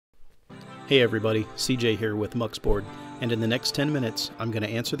Hey everybody, CJ here with muuxBRD, and in the next 10 minutes I'm going to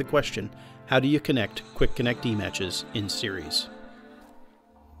answer the question, how do you connect Quick Connect Ematches in series?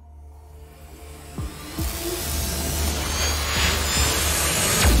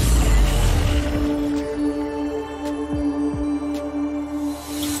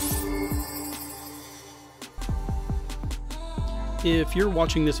 If you're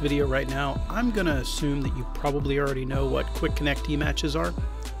watching this video right now, I'm going to assume that you probably already know what Quick Connect Ematches are.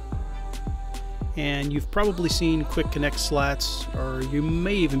 And you've probably seen Quick Connect slats, or you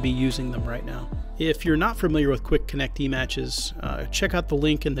may even be using them right now. If you're not familiar with Quick Connect Ematches, check out the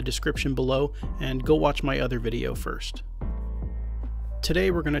link in the description below and go watch my other video first.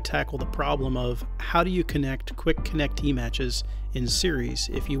 Today we're going to tackle the problem of how do you connect Quick Connect Ematches in series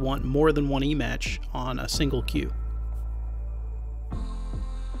if you want more than one ematch on a single queue.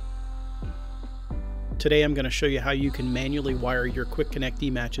 Today I'm going to show you how you can manually wire your Quick Connect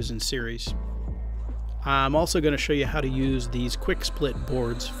Ematches in series. I'm also going to show you how to use these QuickSplit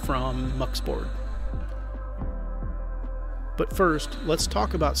boards from muuxBRD. But first, let's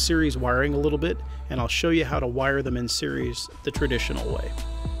talk about series wiring a little bit, and I'll show you how to wire them in series the traditional way.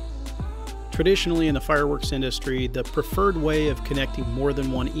 Traditionally in the fireworks industry, the preferred way of connecting more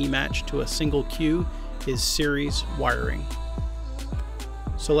than one ematch to a single queue is series wiring.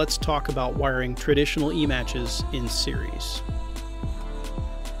 So let's talk about wiring traditional ematches in series.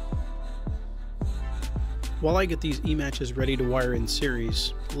 While I get these ematches ready to wire in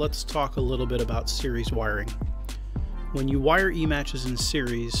series, let's talk a little bit about series wiring. When you wire ematches in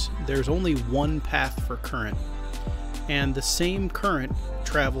series, there's only one path for current, and the same current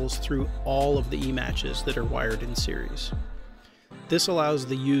travels through all of the ematches that are wired in series. This allows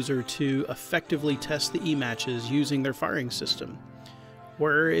the user to effectively test the ematches using their firing system,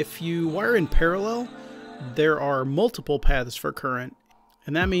 where if you wire in parallel, there are multiple paths for current,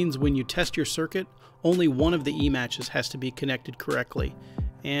 and that means when you test your circuit, only one of the ematches has to be connected correctly,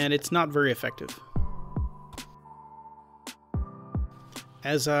 and it's not very effective.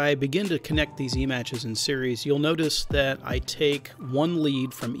 As I begin to connect these ematches in series, you'll notice that I take one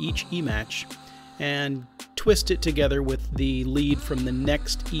lead from each ematch and twist it together with the lead from the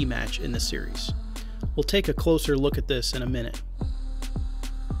next ematch in the series. We'll take a closer look at this in a minute.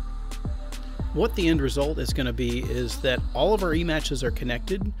 What the end result is going to be is that all of our ematches are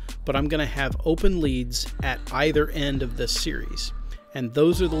connected, but I'm going to have open leads at either end of this series, and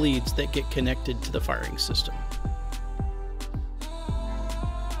those are the leads that get connected to the firing system.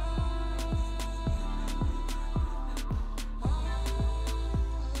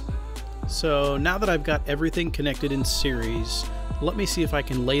 So now that I've got everything connected in series, let me see if I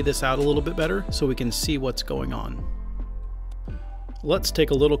can lay this out a little bit better so we can see what's going on. Let's take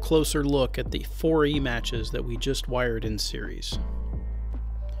a little closer look at the 4 ematches that we just wired in series.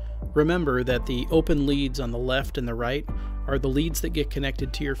 Remember that the open leads on the left and the right are the leads that get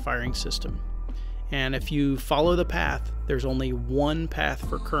connected to your firing system. And if you follow the path, there's only one path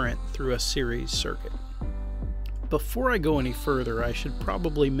for current through a series circuit. Before I go any further, I should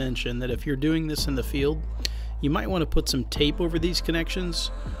probably mention that if you're doing this in the field, you might want to put some tape over these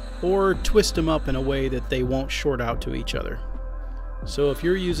connections or twist them up in a way that they won't short out to each other. So if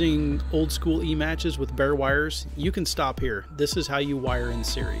you're using old school ematches with bare wires, you can stop here. This is how you wire in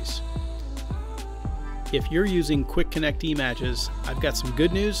series. If you're using Quick Connect ematches, I've got some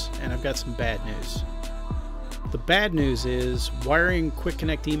good news and I've got some bad news. The bad news is wiring Quick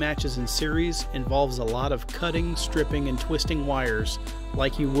Connect ematches in series involves a lot of cutting, stripping, and twisting wires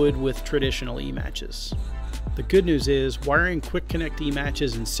like you would with traditional ematches. The good news is wiring Quick Connect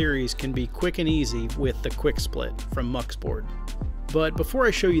ematches in series can be quick and easy with the QuickSplit from muuxBRD. But before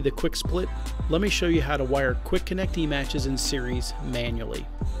I show you the QuickSplit, let me show you how to wire Quick Connect ematches in series manually.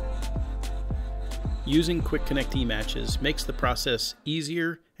 Using Quick Connect ematches makes the process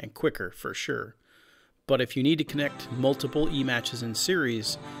easier and quicker for sure. But if you need to connect multiple ematches in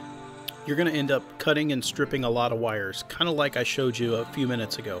series, you're going to end up cutting and stripping a lot of wires, kind of like I showed you a few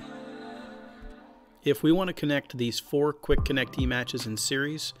minutes ago. If we want to connect these 4 Quick Connect ematches in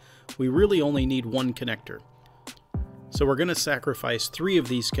series, we really only need one connector. So we're going to sacrifice 3 of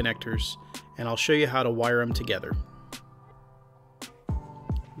these connectors, and I'll show you how to wire them together.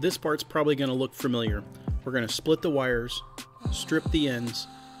 This part's probably going to look familiar. We're going to split the wires, strip the ends,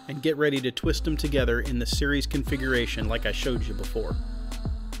 and get ready to twist them together in the series configuration like I showed you before.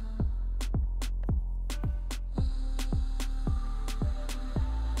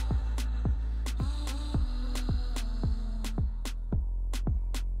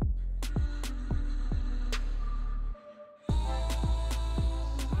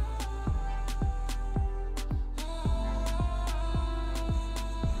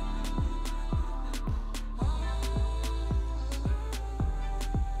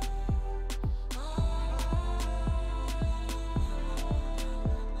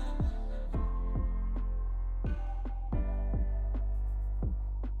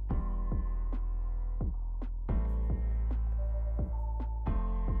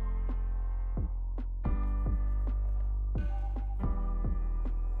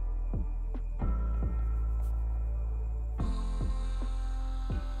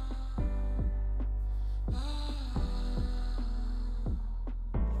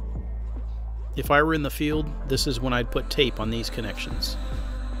 If I were in the field, this is when I'd put tape on these connections.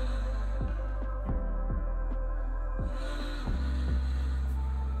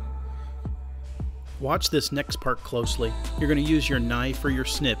 Watch this next part closely. You're going to use your knife or your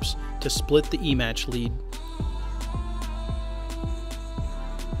snips to split the Ematch lead.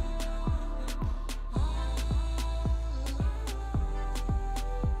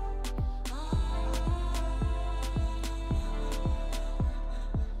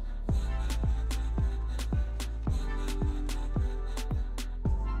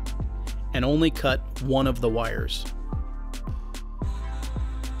 And only cut one of the wires.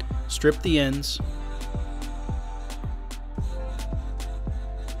 Strip the ends.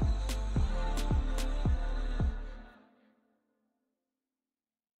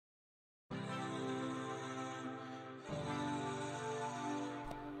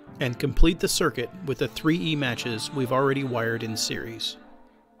 And complete the circuit with the 3 Ematches we've already wired in series.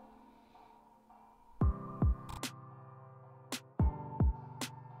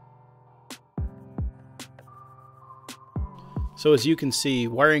 So as you can see,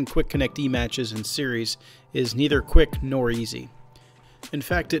 wiring Quick Connect Ematches in series is neither quick nor easy. In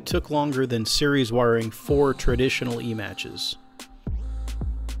fact, it took longer than series wiring 4 traditional Ematches.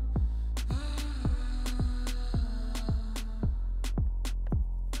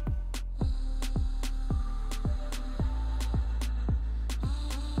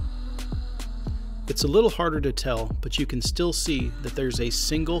 It's a little harder to tell, but you can still see that there's a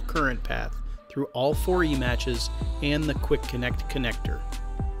single current path through all 4 Ematches and the Quick Connect connector.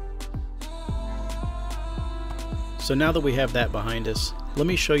 So now that we have that behind us, let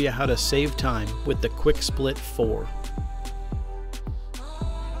me show you how to save time with the QuickSplit 4.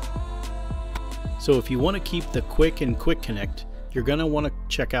 So if you want to keep the Quick and Quick Connect, you're going to want to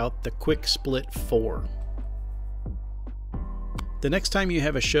check out the QuickSplit 4. The next time you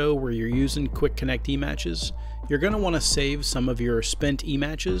have a show where you're using Quick Connect Ematches, you're going to want to save some of your spent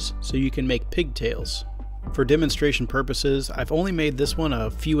Ematches so you can make pigtails. For demonstration purposes, I've only made this one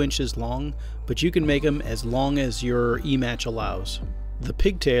a few inches long, but you can make them as long as your Ematch allows. The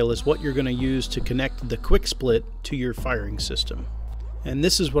pigtail is what you're going to use to connect the QuickSplit to your firing system. And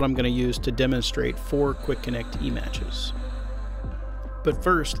this is what I'm going to use to demonstrate 4 Quick Connect Ematches. But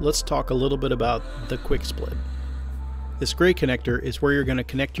first, let's talk a little bit about the QuickSplit. This gray connector is where you're going to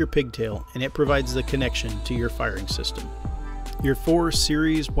connect your pigtail, and it provides the connection to your firing system. Your 4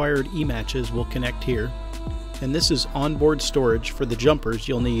 series wired Ematches will connect here, and this is onboard storage for the jumpers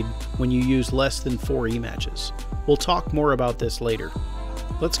you'll need when you use less than 4 Ematches. We'll talk more about this later.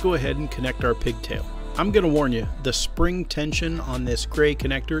 Let's go ahead and connect our pigtail. I'm going to warn you, the spring tension on this gray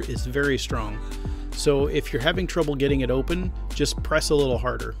connector is very strong, so if you're having trouble getting it open, just press a little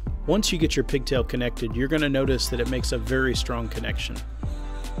harder. Once you get your pigtail connected, you're going to notice that it makes a very strong connection.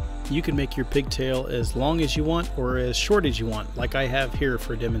 You can make your pigtail as long as you want or as short as you want, like I have here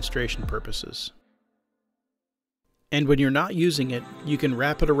for demonstration purposes. And when you're not using it, you can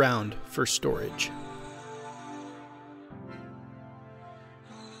wrap it around for storage.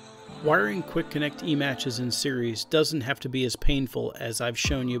 Wiring Quick Connect Ematches in series doesn't have to be as painful as I've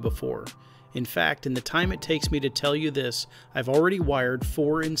shown you before. In fact, in the time it takes me to tell you this, I've already wired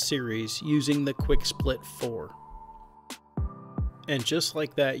 4 in series using the QuickSplit 4. And just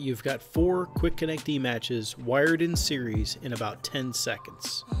like that, you've got 4 Quick Connect Ematches wired in series in about 10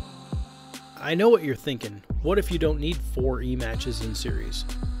 seconds. I know what you're thinking. What if you don't need 4 Ematches in series?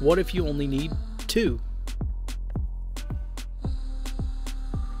 What if you only need 2?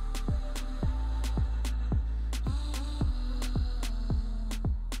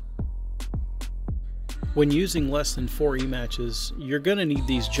 When using less than 4 Ematches, you're going to need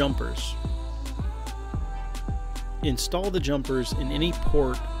these jumpers. Install the jumpers in any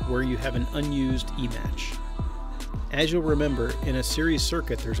port where you have an unused Ematch. As you'll remember, in a series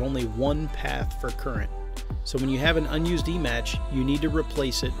circuit there's only one path for current, so when you have an unused Ematch, you need to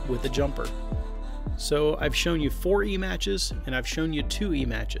replace it with a jumper. So I've shown you 4 Ematches and I've shown you 2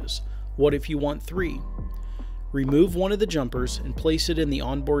 Ematches. What if you want 3? Remove one of the jumpers and place it in the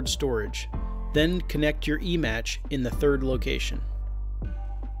onboard storage. Then connect your Ematch in the 3rd location.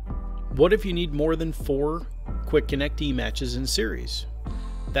 What if you need more than 4 Quick Connect Ematches in series?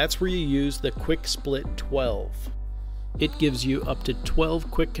 That's where you use the QuickSplit 12. It gives you up to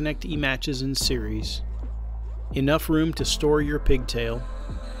 12 Quick Connect Ematches in series, enough room to store your pigtail,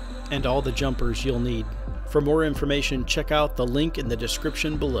 and all the jumpers you'll need. For more information, check out the link in the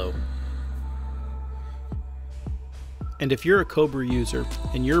description below. And if you're a Cobra user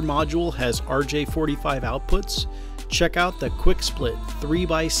and your module has RJ45 outputs, check out the QuickSplit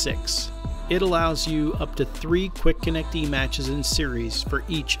 3x6. It allows you up to 3 Quick Connect Ematches in series for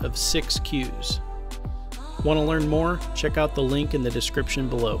each of 6 cues. Want to learn more? Check out the link in the description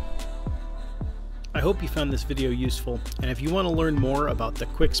below. I hope you found this video useful, and if you want to learn more about the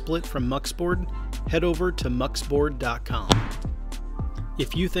QuickSplit from muuxBRD, head over to muuxBRD.com.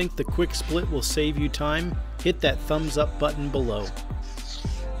 If you think the QuickSplit will save you time, hit that thumbs up button below.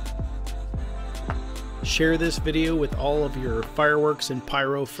 Share this video with all of your fireworks and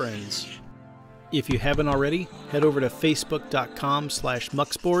pyro friends. If you haven't already, head over to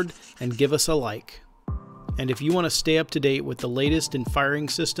facebook.com/muuxBRD and give us a like. And if you want to stay up to date with the latest in firing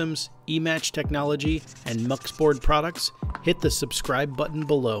systems, Ematch technology, and muuxBRD products, hit the subscribe button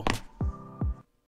below.